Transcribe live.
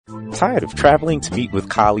Tired of traveling to meet with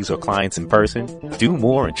colleagues or clients in person? Do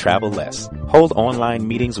more and travel less. Hold online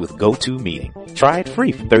meetings with GoToMeeting. Try it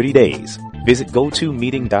free for 30 days. Visit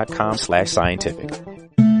gotomeeting.com/scientific.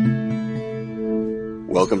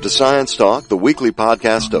 Welcome to Science Talk, the weekly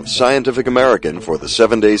podcast of Scientific American for the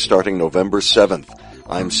 7 days starting November 7th.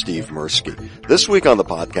 I'm Steve Mirsky. This week on the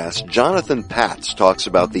podcast, Jonathan Patz talks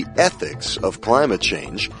about the ethics of climate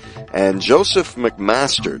change, and Joseph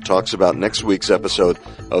McMaster talks about next week's episode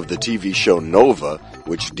of the TV show Nova,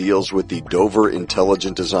 which deals with the Dover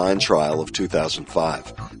Intelligent Design trial of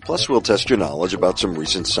 2005. Plus, we'll test your knowledge about some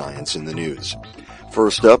recent science in the news.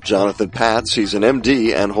 First up, Jonathan Patz. He's an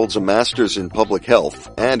MD and holds a master's in public health,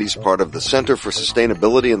 and he's part of the Center for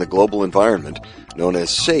Sustainability in the Global Environment, known as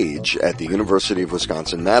SAGE, at the University of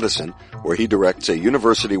Wisconsin-Madison, where he directs a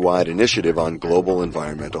university-wide initiative on global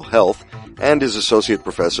environmental health, and is associate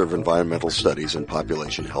professor of environmental studies and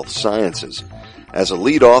population health sciences. As a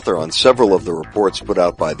lead author on several of the reports put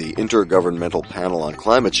out by the Intergovernmental Panel on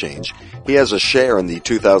Climate Change, he has a share in the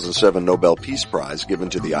 2007 Nobel Peace Prize given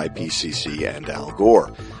to the IPCC and Al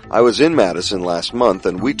Gore. I was in Madison last month,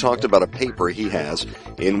 and we talked about a paper he has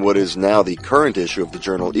in what is now the current issue of the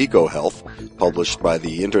journal EcoHealth, published by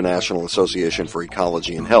the International Association for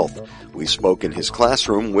Ecology and Health. We spoke in his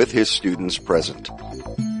classroom with his students present.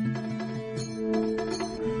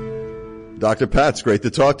 Dr. Patz, great to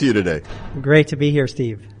talk to you today. Great to be here,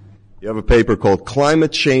 Steve. You have a paper called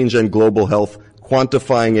Climate Change and Global Health,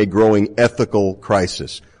 Quantifying a Growing Ethical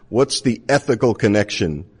Crisis. What's the ethical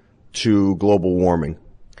connection to global warming?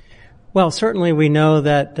 Well, certainly we know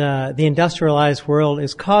that the industrialized world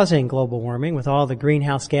is causing global warming with all the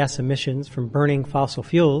greenhouse gas emissions from burning fossil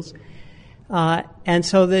fuels. And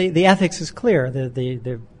so the ethics is clear.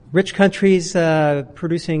 The rich countries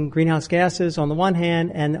producing greenhouse gases on the one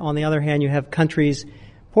hand, and on the other hand you have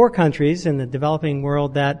poor countries in the developing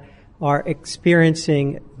world that are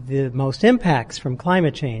experiencing the most impacts from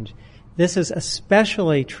climate change. This is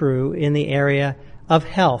especially true in the area of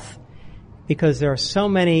health because there are so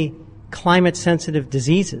many climate-sensitive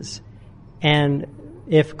diseases. And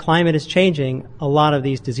if climate is changing, a lot of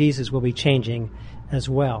these diseases will be changing as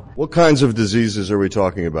well. What kinds of diseases are we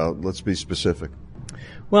talking about? Let's be specific.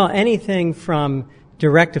 Well, anything from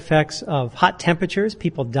direct effects of hot temperatures,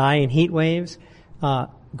 people die in heat waves,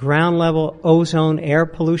 ground level ozone air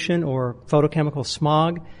pollution or photochemical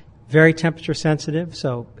smog, very temperature sensitive,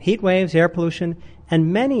 so heat waves, air pollution,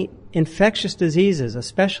 and many infectious diseases,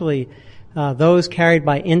 especially those carried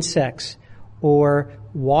by insects or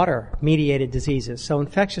water-mediated diseases. So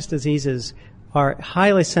infectious diseases are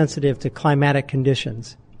highly sensitive to climatic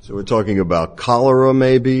conditions. So we're talking about cholera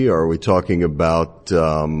maybe, or are we talking about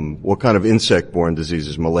what kind of insect-borne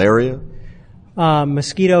diseases? Malaria?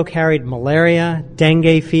 Mosquito-carried malaria,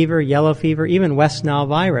 dengue fever, yellow fever, even West Nile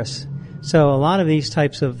virus. So a lot of these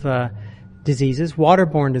types of diseases,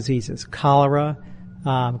 waterborne diseases, cholera,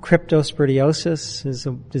 cryptosporidiosis is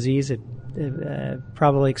a disease that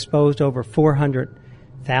probably exposed over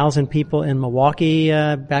 400,000 people in Milwaukee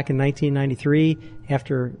back in 1993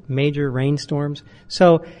 after major rainstorms.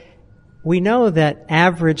 So we know that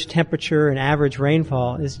average temperature and average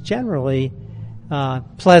rainfall is generally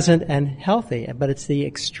pleasant and healthy, but it's the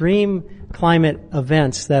extreme climate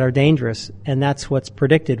events that are dangerous, and that's what's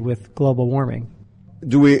predicted with global warming.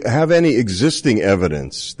 Do we have any existing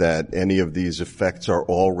evidence that any of these effects are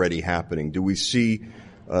already happening? Do we see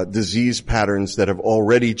disease patterns that have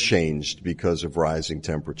already changed because of rising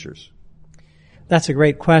temperatures? That's a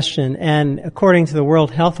great question. And according to the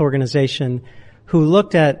World Health Organization, who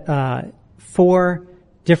looked at 4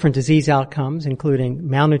 different disease outcomes, including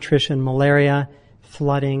malnutrition, malaria,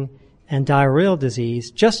 flooding, and diarrheal disease,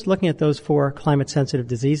 just looking at those 4 climate-sensitive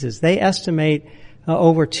diseases, they estimate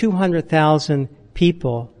over 200,000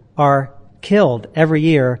 people are killed every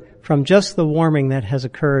year from just the warming that has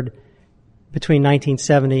occurred between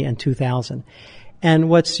 1970 and 2000. And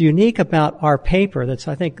what's unique about our paper, that's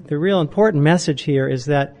I think the real important message here, is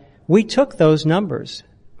that we took those numbers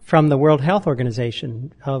from the World Health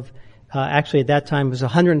Organization of, actually at that time it was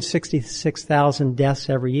 166,000 deaths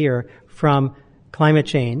every year from climate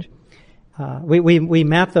change. We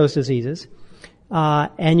mapped those diseases,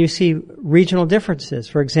 and you see regional differences.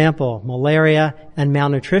 For example, malaria and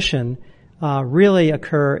malnutrition really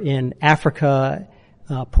occur in Africa,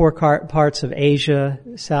 poor parts of Asia,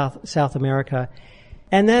 South America.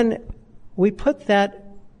 And then we put that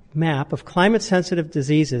map of climate-sensitive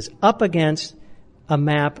diseases up against a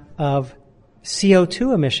map of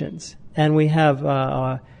CO2 emissions. And we have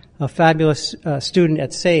a fabulous student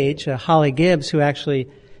at SAGE, Holly Gibbs, who actually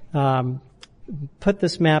put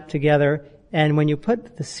this map together And when you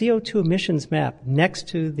put the CO2 emissions map next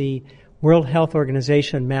to the World Health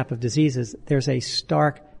Organization map of diseases, there's a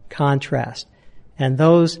stark contrast. And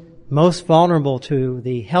those most vulnerable to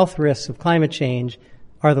the health risks of climate change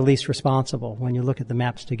are the least responsible when you look at the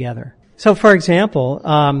maps together. So, for example,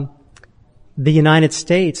 the United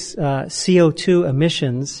States CO2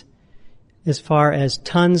 emissions, as far as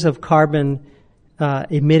tons of carbon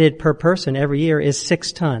emitted per person every year, is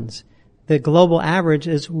 6 tons. The global average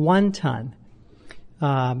is 1 ton.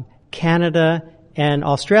 Canada and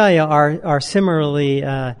Australia are similarly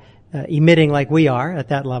emitting like we are at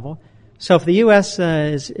that level. So if the U.S.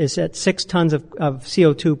 is at 6 tons of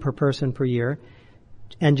CO2 per person per year,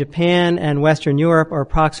 and Japan and Western Europe are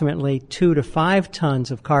approximately 2 to 5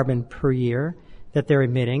 tons of carbon per year that they're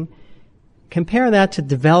emitting, compare that to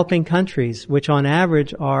developing countries, which on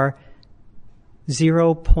average are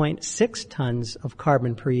 0.6 tons of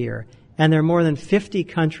carbon per year. And there are more than 50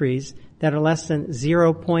 countries that are less than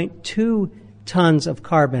 0.2 tons of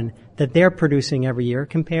carbon that they're producing every year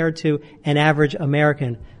compared to an average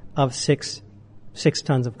American of 6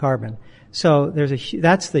 tons of carbon. So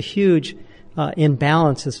that's the huge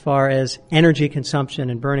imbalance as far as energy consumption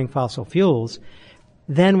and burning fossil fuels.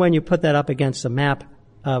 Then when you put that up against a map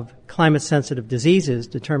of climate-sensitive diseases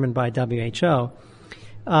determined by WHO,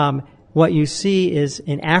 what you see is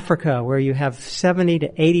in Africa, where you have 70 to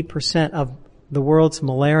 80% of the world's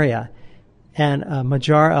malaria and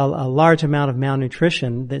a large amount of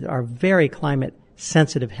malnutrition that are very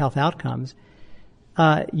climate-sensitive health outcomes,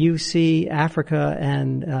 you see Africa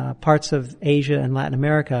and parts of Asia and Latin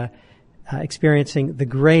America experiencing the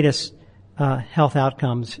greatest health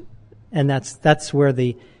outcomes, and that's where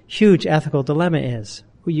the huge ethical dilemma is.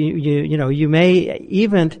 You may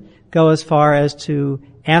even go as far as to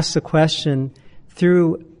ask the question,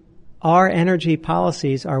 through our energy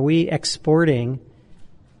policies, are we exporting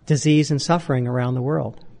disease and suffering around the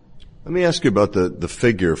world? Let me ask you about the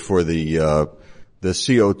figure for the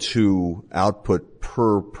CO2 output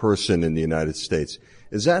per person in the United States.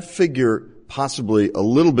 Is that figure possibly a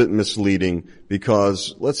little bit misleading?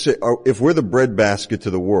 Because let's say if we're the breadbasket to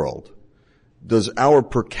the world, does our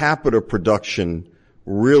per capita production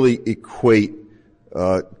really equate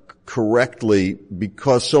correctly,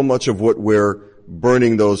 because so much of what we're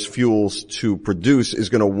burning those fuels to produce is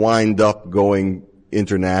going to wind up going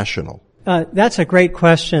international? That's a great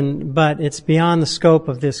question, but it's beyond the scope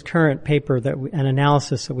of this current paper an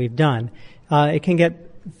analysis that we've done. It can get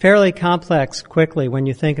fairly complex quickly when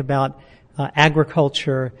you think about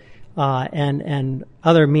agriculture and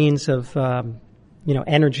other means of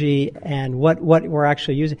energy and what we're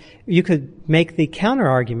actually using. You could make the counter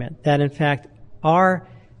argument that in fact our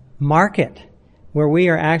market, where we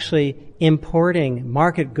are actually importing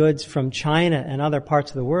market goods from China and other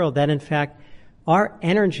parts of the world, that in fact our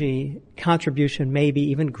energy contribution may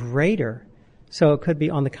be even greater. So it could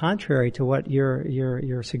be on the contrary to what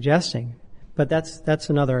you're suggesting. But that's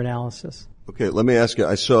another analysis. Okay, let me ask you,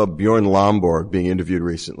 I saw Bjorn Lomborg being interviewed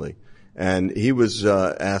recently, and he was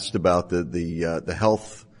asked about the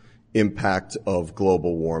health impact of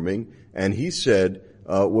global warming, and he said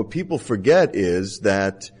what people forget is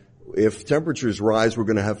that if temperatures rise, we're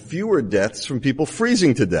going to have fewer deaths from people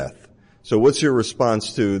freezing to death. So what's your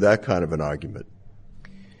response to that kind of an argument?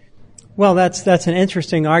 Well, that's an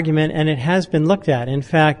interesting argument, and it has been looked at. In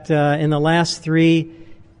fact, in the last 3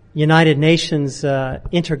 United Nations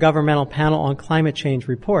Intergovernmental Panel on Climate Change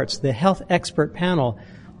reports, the Health Expert Panel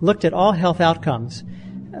looked at all health outcomes,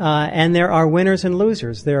 and there are winners and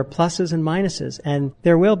losers. There are pluses and minuses, and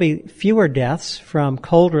there will be fewer deaths from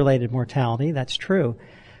cold-related mortality. That's true.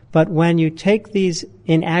 But when you take these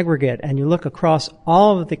in aggregate and you look across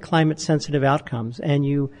all of the climate-sensitive outcomes and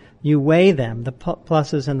you weigh them, the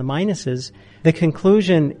pluses and the minuses, the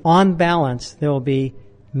conclusion, on balance, there will be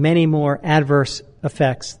many more adverse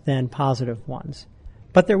effects than positive ones.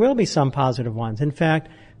 But there will be some positive ones. In fact,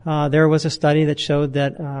 there was a study that showed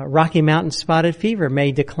that Rocky Mountain spotted fever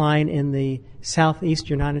may decline in the southeast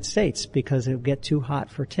United States because it will get too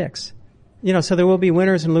hot for ticks. So there will be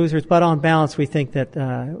winners and losers, but on balance, we think that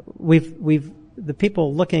the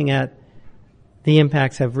people looking at the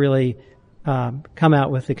impacts have really come out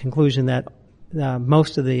with the conclusion that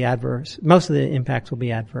most of the impacts will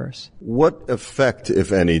be adverse. What effect,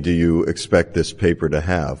 if any, do you expect this paper to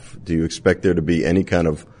have? Do you expect there to be any kind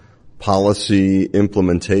of policy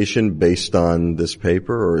implementation based on this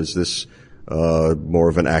paper, or is this more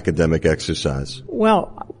of an academic exercise?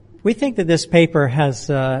 Well, we think that this paper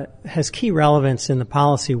has key relevance in the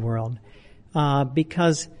policy world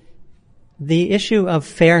because the issue of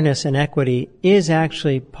fairness and equity is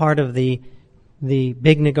actually part of the the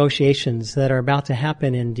big negotiations that are about to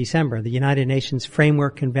happen in December, the United Nations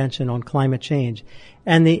Framework Convention on Climate Change,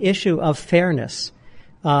 and the issue of fairness.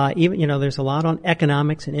 There's a lot on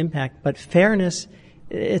economics and impact, but fairness,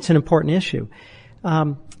 it's an important issue.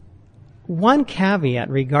 One caveat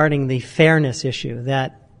regarding the fairness issue,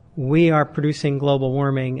 that we are producing global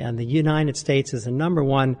warming and the United States is the number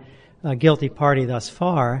one guilty party thus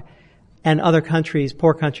far, and other countries,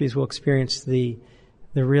 poor countries, will experience the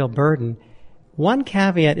real burden. One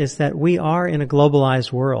caveat is that we are in a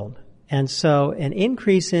globalized world, and so an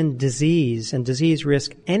increase in disease and disease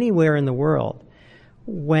risk anywhere in the world,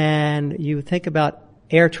 when you think about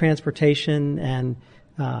air transportation and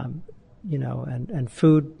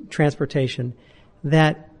food transportation,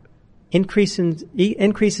 that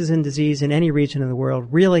increases in disease in any region of the world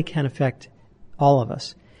really can affect all of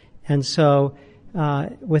us. And so,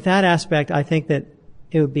 with that aspect, I think that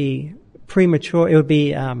it would be premature. It'd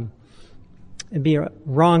be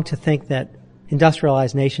wrong to think that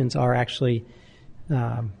industrialized nations are actually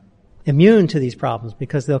immune to these problems,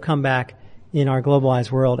 because they'll come back in our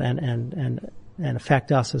globalized world and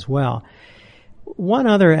affect us as well. One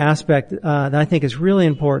other aspect that I think is really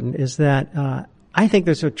important is that I think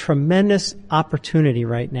there's a tremendous opportunity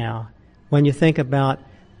right now when you think about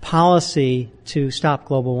policy to stop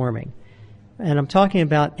global warming. And I'm talking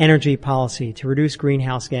about energy policy to reduce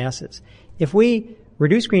greenhouse gases. If we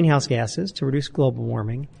reduce greenhouse gases to reduce global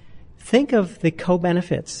warming, think of the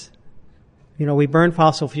co-benefits. We burn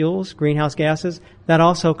fossil fuels, greenhouse gases. That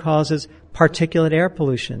also causes particulate air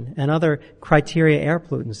pollution and other criteria air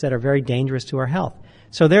pollutants that are very dangerous to our health.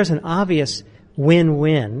 So there's an obvious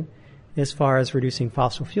win-win as far as reducing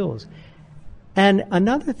fossil fuels. And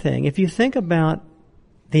another thing, if you think about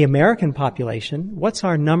the American population, what's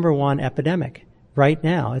our number one epidemic right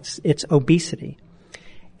now? It's obesity.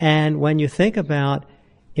 And when you think about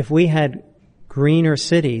if we had greener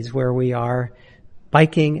cities where we are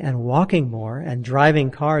biking and walking more and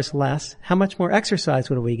driving cars less, how much more exercise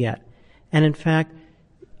would we get? And in fact,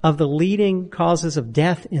 of the leading causes of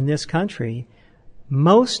death in this country,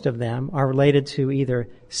 most of them are related to either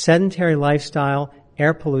sedentary lifestyle,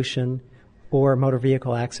 air pollution, or motor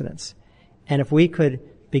vehicle accidents. And if we could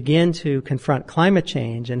begin to confront climate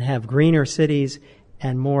change and have greener cities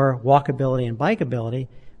and more walkability and bikeability,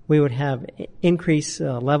 we would have increased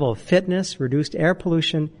level of fitness, reduced air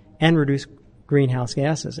pollution, and reduced greenhouse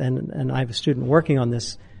gases. And I have a student working on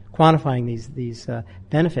this, quantifying these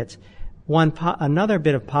benefits. Another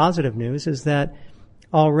bit of positive news is that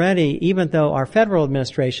already, even though our federal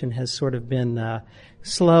administration has sort of been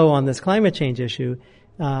slow on this climate change issue,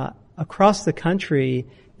 across the country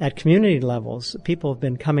at community levels, people have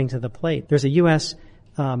been coming to the plate. There's a U.S.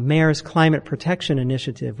 Mayor's Climate Protection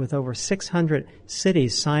Initiative with over 600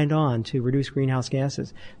 cities signed on to reduce greenhouse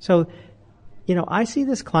gases. So, I see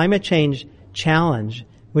this climate change challenge,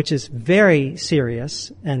 which is very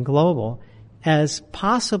serious and global, as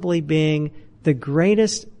possibly being the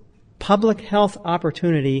greatest public health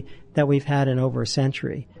opportunity that we've had in over a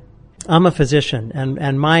century. I'm a physician,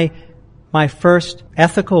 and my first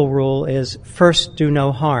ethical rule is first do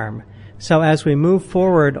no harm. So as we move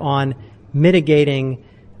forward on mitigating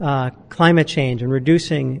climate change and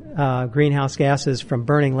reducing greenhouse gases from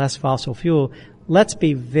burning less fossil fuel, let's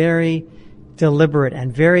be very deliberate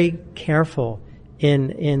and very careful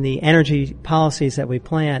in the energy policies that we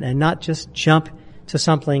plan, and not just jump to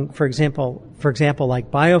something, for example,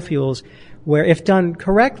 like biofuels, where if done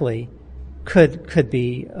correctly, could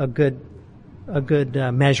be a good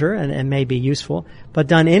measure and may be useful, but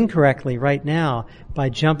done incorrectly right now by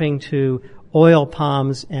jumping to oil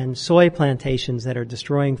palms and soy plantations that are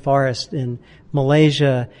destroying forests in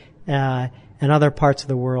Malaysia and other parts of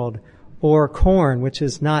the world, or corn, which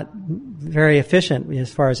is not very efficient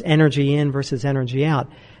as far as energy in versus energy out.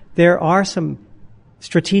 There are some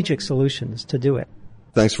strategic solutions to do it.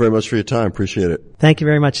 Thanks very much for your time. Appreciate it. Thank you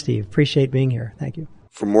very much, Steve. Appreciate being here. Thank you.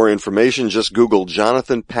 For more information, just Google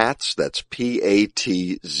Jonathan Patz. That's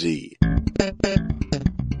P-A-T-Z.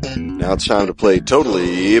 Now it's time to play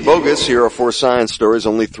Totally Bogus. Here are 4 science stories.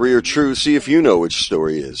 Only 3 are true. See if you know which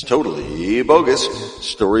story is totally bogus.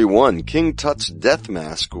 Story 1. King Tut's death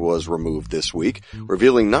mask was removed this week,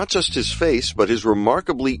 revealing not just his face, but his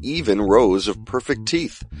remarkably even rows of perfect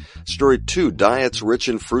teeth. Story 2. Diets rich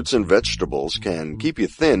in fruits and vegetables can keep you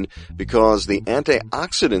thin because the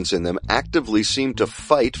antioxidants in them actively seem to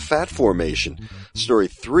fight fat formation. Story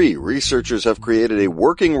 3. Researchers have created a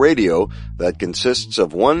working radio that consists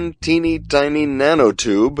of one teeny tiny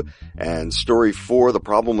nanotube. And story 4, the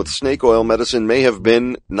problem with snake oil medicine may have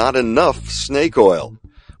been not enough snake oil.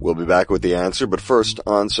 We'll be back with the answer, but first,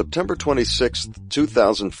 on September 26th,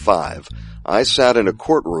 2005, I sat in a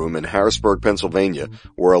courtroom in Harrisburg, Pennsylvania,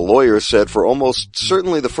 where a lawyer said for almost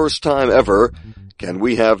certainly the first time ever, "Can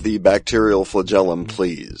we have the bacterial flagellum,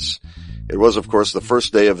 please?" It was, of course, the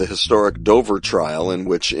first day of the historic Dover trial in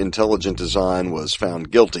which Intelligent Design was found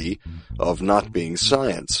guilty of not being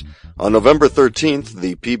science. On November 13th,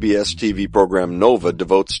 the PBS TV program Nova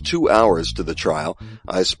devotes 2 hours to the trial.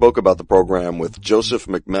 I spoke about the program with Joseph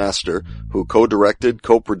McMaster, who co-directed,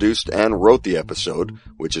 co-produced, and wrote the episode,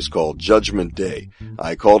 which is called Judgment Day.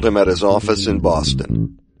 I called him at his office in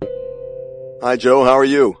Boston. Hi, Joe. How are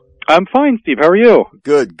you? I'm fine, Steve. How are you?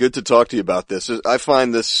 Good. Good to talk to you about this. I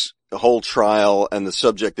find this whole trial and the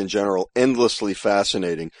subject in general endlessly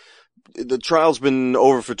fascinating. The trial's been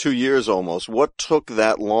over for 2 years almost. What took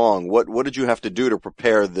that long? What did you have to do to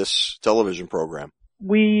prepare this television program?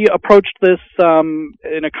 We approached this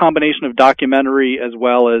in a combination of documentary as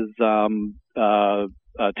well as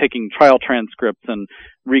taking trial transcripts and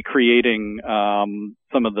recreating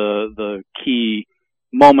some of the key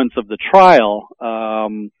moments of the trial.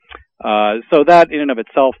 So that in and of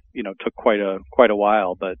itself, took quite a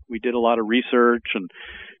while, but we did a lot of research and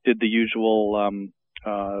did the usual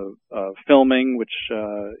filming, which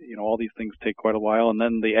all these things take quite a while, and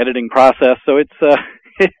then the editing process. So it's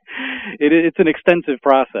it's an extensive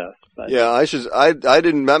process. But. Yeah,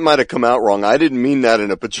 that might have come out wrong. I didn't mean that in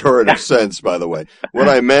a pejorative sense, by the way. What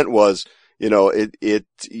I meant was,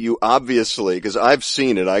 you obviously, because I've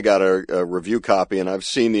seen it, I got a review copy and I've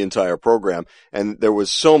seen the entire program, and there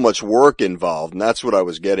was so much work involved, and that's what I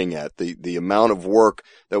was getting at, the amount of work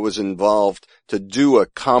that was involved to do a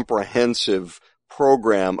comprehensive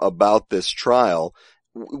program about this trial.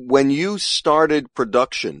 When you started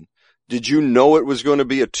production, did you know it was going to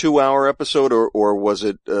be a 2-hour episode, or was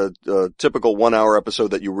it a typical 1-hour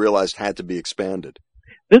episode that you realized had to be expanded?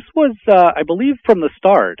 This was, I believe, from the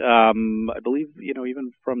start. I believe,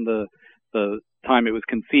 even from the time it was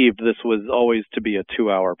conceived, this was always to be a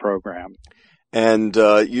 2-hour program. And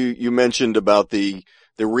you mentioned about the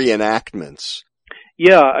reenactments.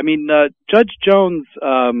 Yeah, Judge Jones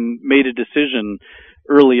made a decision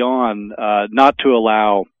early on not to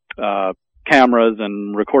allow cameras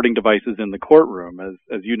and recording devices in the courtroom,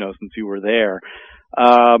 as you know, since you were there.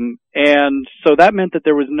 And so that meant that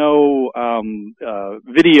there was no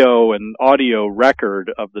video and audio record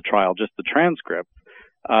of the trial, just the transcript.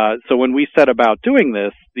 So when we set about doing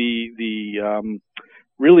this,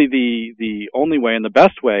 really the only way and the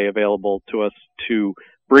best way available to us to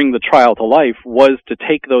bring the trial to life was to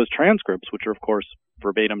take those transcripts, which are of course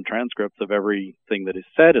verbatim transcripts of everything that is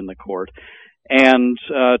said in the court, and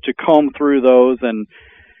to comb through those and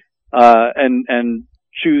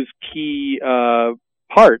choose key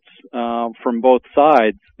parts from both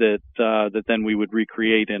sides that then we would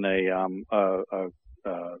recreate in a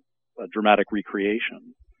dramatic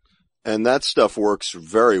recreation. And that stuff works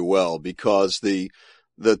very well because the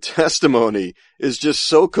testimony is just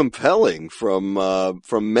so compelling from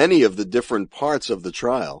many of the different parts of the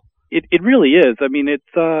trial. It really is.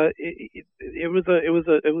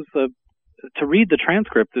 To read the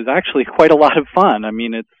transcript is actually quite a lot of fun.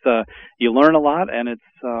 It's you learn a lot, and it's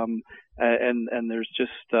and there's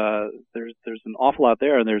just there's an awful lot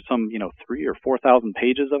there, and there's some 3,000 or 4,000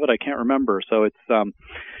 pages of it. I can't remember. So it's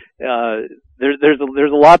there's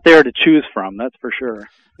a lot there to choose from. That's for sure.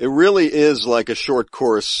 It really is like a short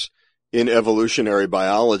course in evolutionary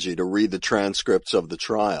biology to read the transcripts of the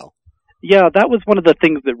trial. Yeah, that was one of the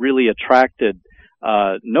things that really attracted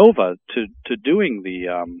Nova to doing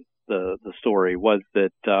the story, was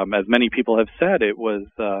that, as many people have said, it was,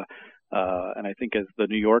 and I think as the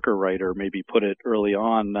New Yorker writer maybe put it early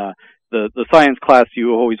on, the science class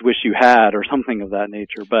you always wish you had, or something of that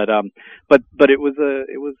nature. But it was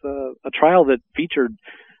a trial that featured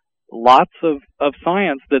lots of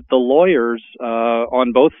science that the lawyers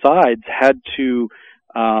on both sides had to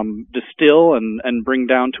distill and bring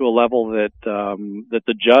down to a level that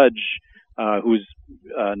the judge, who's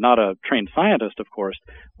not a trained scientist, of course,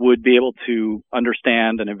 would be able to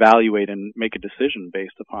understand and evaluate and make a decision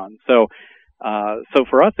based upon. So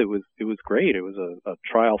for us, it was great. It was a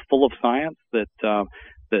trial full of science that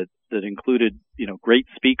included, great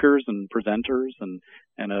speakers and presenters and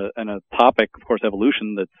a topic, of course,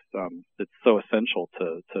 evolution that's so essential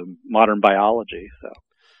to modern biology. So.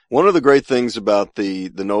 One of the great things about the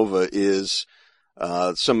Nova is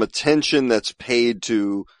some attention that's paid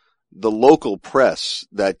to the local press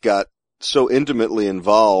that got so intimately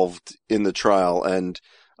involved in the trial. And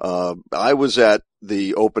I was at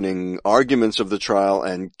the opening arguments of the trial,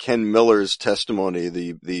 and Ken Miller's testimony,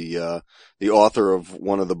 the author of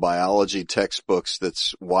one of the biology textbooks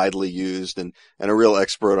that's widely used and a real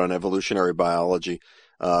expert on evolutionary biology,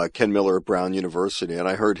 Ken Miller at Brown University, and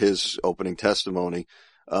I heard his opening testimony.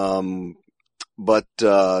 But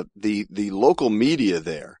the local media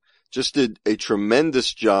there just did a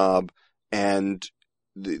tremendous job, and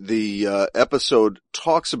the episode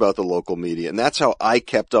talks about the local media, and that's how I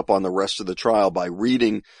kept up on the rest of the trial, by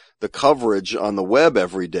reading the coverage on the web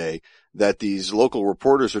every day that these local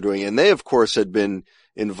reporters are doing. And they, of course, had been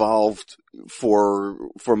involved for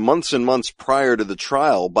months and months prior to the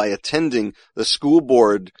trial by attending the school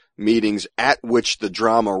board meetings at which the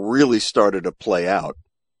drama really started to play out.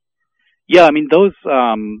 Yeah, I mean, those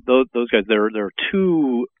guys, there are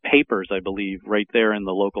two papers, I believe, right there in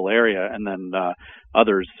the local area, and then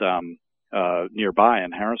others nearby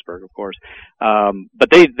in Harrisburg, of course. But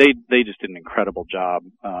they just did an incredible job.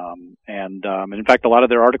 And in fact, a lot of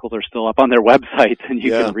their articles are still up on their website, and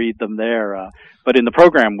you can read them there. But in the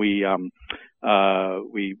program, we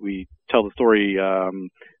tell the story,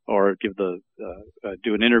 or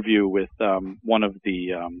do an interview with one of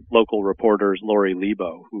the local reporters, Lori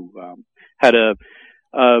Lebo, who had a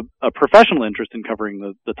professional interest in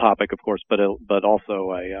covering the topic, of course, but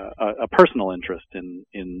also a personal interest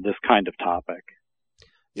in this kind of topic.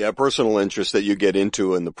 Yeah, a personal interest that you get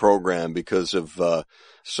into in the program because of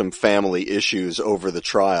some family issues over the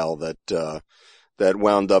trial that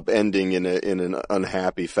wound up ending in an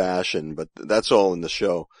unhappy fashion, but that's all in the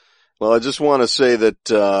show. Well, I just want to say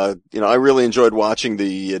that I really enjoyed watching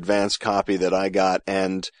the advance copy that I got,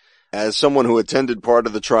 and as someone who attended part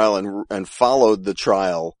of the trial and followed the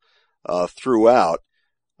trial throughout,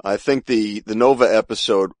 I think the Nova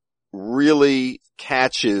episode really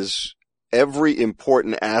catches every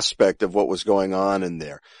important aspect of what was going on in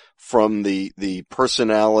there, from the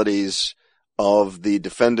personalities of the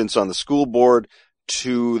defendants on the school board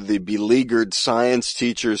to the beleaguered science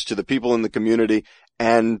teachers to the people in the community,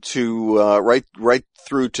 and to right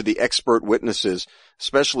through to the expert witnesses,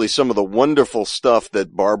 especially some of the wonderful stuff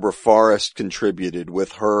that Barbara Forrest contributed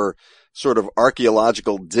with her sort of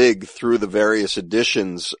archaeological dig through the various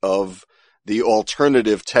editions of the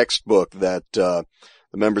alternative textbook that the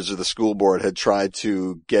members of the school board had tried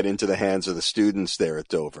to get into the hands of the students there at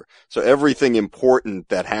Dover. So everything important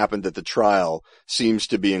that happened at the trial seems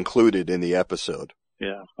to be included in the episode.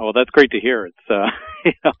 Yeah. Oh, that's great to hear. It's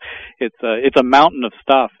it's a mountain of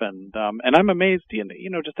stuff, and I'm amazed,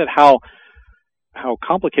 just at how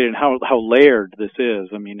complicated and how layered this is.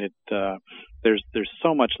 I mean, there's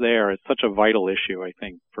so much there. It's such a vital issue, I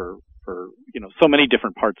think, for so many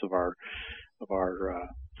different parts of our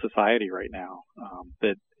society right now,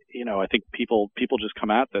 that I think people just come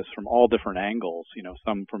at this from all different angles.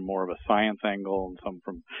 Some from more of a science angle, and some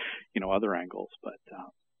from other angles, but.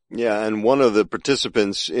 Yeah, and one of the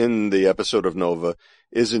participants in the episode of Nova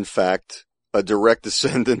is, in fact, a direct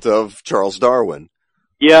descendant of Charles Darwin.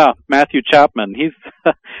 Yeah, Matthew Chapman. He's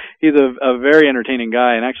a very entertaining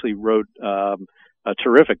guy, and actually wrote a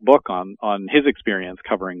terrific book on his experience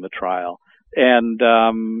covering the trial. And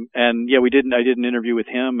yeah, I did an interview with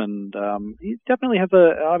him, and he definitely has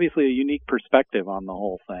obviously a unique perspective on the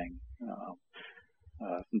whole thing,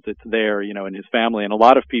 since it's there, in his family. And a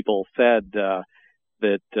lot of people said that,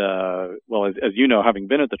 well, as you know, having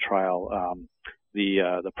been at the trial,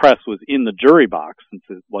 the press was in the jury box, since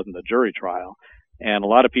it wasn't a jury trial. And a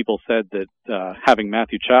lot of people said that, having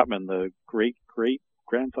Matthew Chapman, the great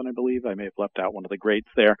grandson, I believe, I may have left out one of the greats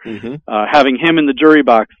there, having him in the jury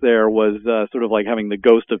box there was, sort of like having the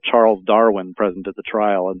ghost of Charles Darwin present at the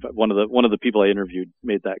trial. And one of the people I interviewed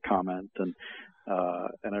made that comment. And I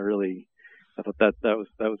thought that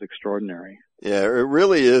was extraordinary. Yeah, it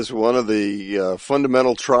really is one of the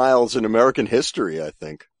fundamental trials in American history, I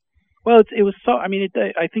think. Well, it was so. I mean,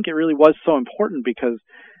 I think it really was so important because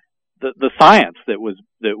the science that was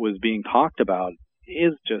being talked about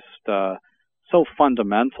is just so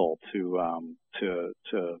fundamental to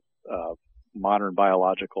modern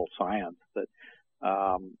biological science that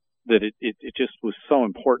it just was so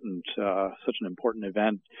important, such an important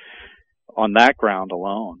event on that ground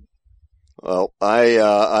alone. Well,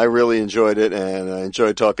 I really enjoyed it, and I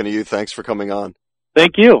enjoyed talking to you. Thanks for coming on.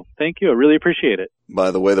 Thank you. I really appreciate it. By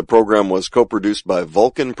the way, the program was co-produced by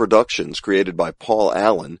Vulcan Productions, created by Paul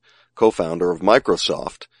Allen, co-founder of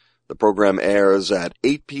Microsoft. The program airs at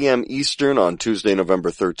 8 p.m. Eastern on Tuesday, November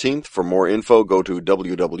 13th. For more info, go to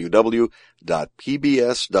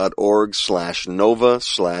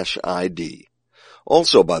www.pbs.org/nova/ID.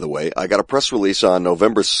 Also, by the way, I got a press release on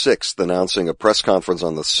November 6th announcing a press conference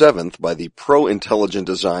on the 7th by the Pro-Intelligent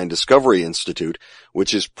Design Discovery Institute,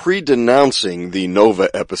 which is pre-denouncing the Nova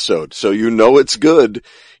episode, so you know it's good.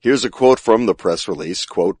 Here's a quote from the press release,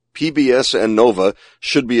 quote, PBS and Nova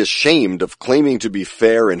should be ashamed of claiming to be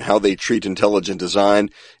fair in how they treat intelligent design.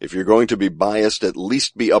 If you're going to be biased, at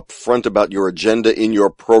least be upfront about your agenda in your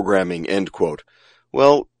programming, end quote.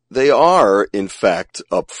 Well, they are, in fact,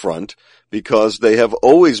 upfront, because they have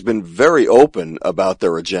always been very open about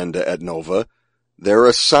their agenda at Nova. They're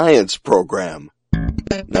a science program.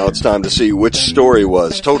 Now it's time to see which story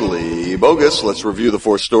was totally bogus. Let's review the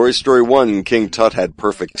 4 stories. Story 1, King Tut had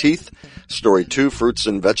perfect teeth. Story 2, fruits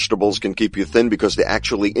and vegetables can keep you thin because they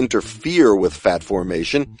actually interfere with fat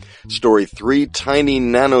formation. Story 3, tiny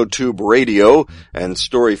nanotube radio. And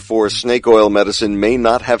Story 4, snake oil medicine may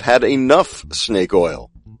not have had enough snake oil.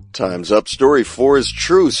 Time's up. Story 4 is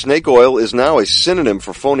true. Snake oil is now a synonym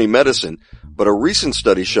for phony medicine, but a recent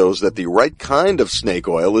study shows that the right kind of snake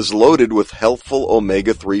oil is loaded with healthful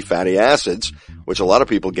omega-3 fatty acids, which a lot of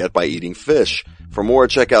people get by eating fish. For more,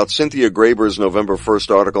 check out Cynthia Graber's November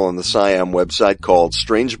 1st article on the SciAm website called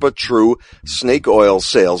Strange But True, Snake Oil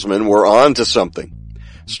Salesmen Were On to Something.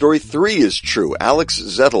 Story 3 is true. Alex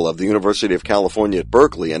Zettel of the University of California at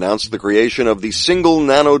Berkeley announced the creation of the single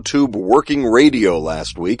nanotube working radio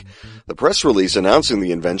last week. The press release announcing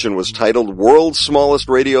the invention was titled World's Smallest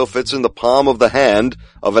Radio Fits in the Palm of the Hand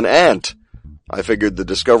of an Ant. I figured the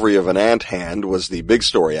discovery of an ant hand was the big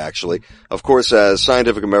story, actually. Of course, as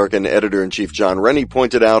Scientific American editor-in-chief John Rennie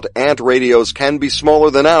pointed out, ant radios can be smaller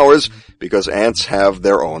than ours because ants have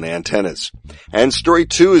their own antennas. And story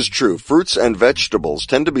 2 is true. Fruits and vegetables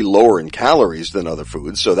tend to be lower in calories than other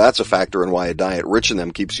foods, so that's a factor in why a diet rich in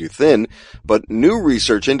them keeps you thin. But new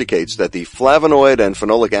research indicates that the flavonoid and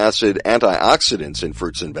phenolic acid antioxidants in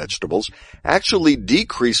fruits and vegetables actually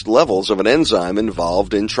decreased levels of an enzyme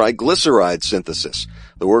involved in triglyceride synthesis.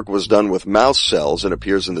 The work was done with mouse cells and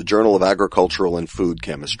appears in the Journal of Agricultural and Food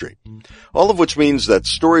Chemistry. All of which means that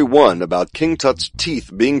story 1 about King Tut's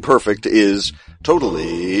teeth being perfect is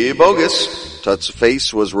totally bogus. Tut's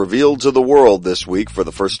face was revealed to the world this week for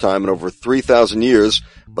the first time in over 3,000 years,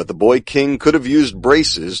 but the boy king could have used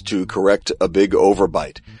braces to correct a big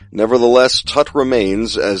overbite. Nevertheless, Tut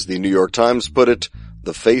remains, as the New York Times put it,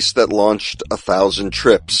 the face that launched 1,000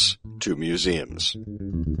 trips to museums.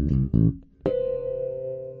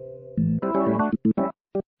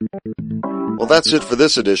 Well, that's it for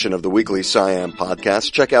this edition of the Weekly SciAm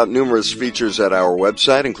Podcast. Check out numerous features at our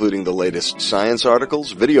website, including the latest science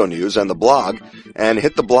articles, video news, and the blog. And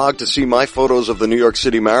hit the blog to see my photos of the New York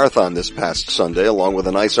City Marathon this past Sunday, along with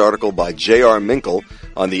a nice article by J.R. Minkle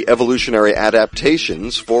on the evolutionary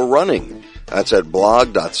adaptations for running. That's at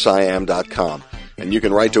blog.sciam.com. And you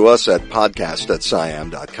can write to us at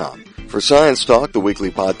podcast@sciam.com. For Science Talk, the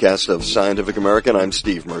weekly podcast of Scientific American, I'm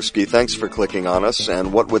Steve Mirsky. Thanks for clicking on us.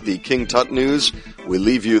 And what with the King Tut news, we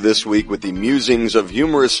leave you this week with the musings of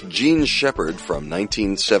humorist Gene Shepard from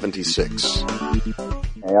 1976.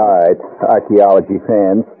 All right, archaeology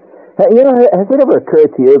fans. Hey, has it ever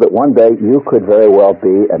occurred to you that one day you could very well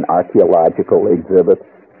be an archaeological exhibit?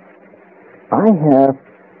 I have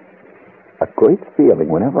a great feeling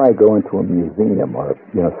whenever I go into a museum or,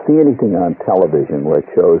 see anything on television where it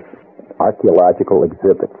shows archaeological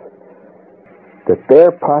exhibits, that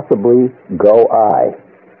there possibly go I.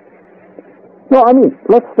 No, I mean,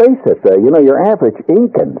 let's face it, your average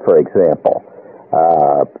Incan, for example,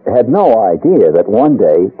 had no idea that one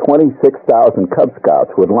day 26,000 Cub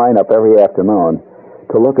Scouts would line up every afternoon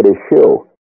to look at his shoe.